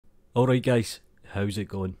Alright guys, how's it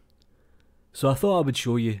going? So I thought I would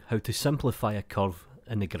show you how to simplify a curve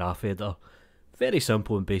in the graph editor. Very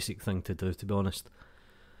simple and basic thing to do, to be honest.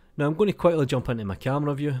 Now I'm going to quickly jump into my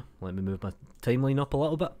camera view. Let me move my timeline up a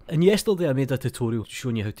little bit. And yesterday I made a tutorial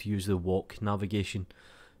showing you how to use the walk navigation.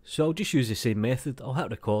 So I'll just use the same method. I'll hit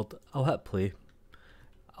record, I'll hit play.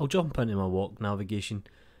 I'll jump into my walk navigation.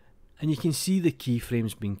 And you can see the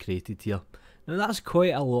keyframes being created here. Now that's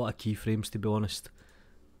quite a lot of keyframes, to be honest.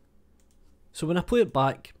 So when I play it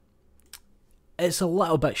back, it's a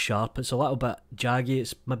little bit sharp, it's a little bit jaggy,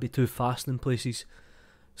 it's maybe too fast in places.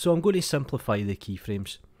 So I'm going to simplify the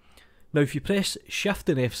keyframes. Now if you press Shift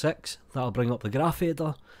and F6, that'll bring up the graph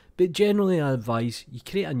editor, but generally I advise you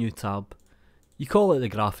create a new tab, you call it the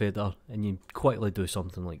graph editor, and you quickly do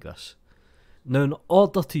something like this. Now in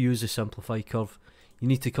order to use the simplify curve, you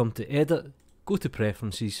need to come to Edit, go to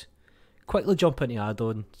Preferences, quickly jump into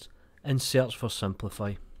Add-ons, and search for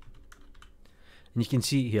Simplify. And you can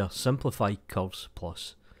see here, Simplify Curves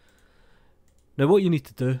Plus. Now what you need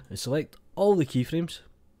to do is select all the keyframes,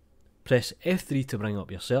 press F3 to bring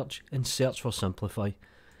up your search, and search for Simplify.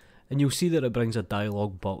 And you'll see that it brings a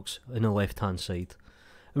dialog box on the left hand side.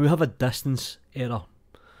 And we have a distance error.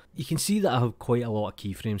 You can see that I have quite a lot of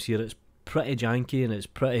keyframes here. It's pretty janky and it's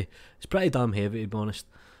pretty damn heavy, to be honest.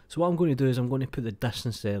 So what I'm going to do is I'm going to put the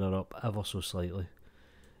distance error up ever so slightly.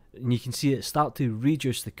 And you can see it start to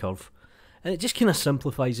reduce the curve. And it just kind of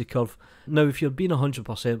simplifies the curve. Now if you're being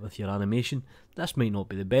 100% with your animation, this might not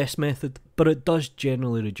be the best method, but it does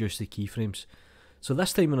generally reduce the keyframes. So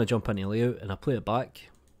this time when I jump into layout and I play it back,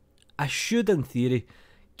 I should in theory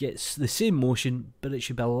get the same motion, but it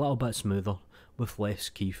should be a little bit smoother with less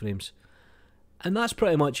keyframes. And that's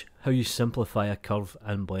pretty much how you simplify a curve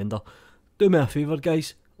in Blender. Do me a favour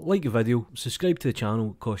guys, like the video, subscribe to the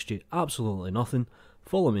channel, it costs you absolutely nothing,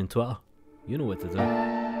 follow me on Twitter, you know what to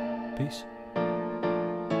do. Peace.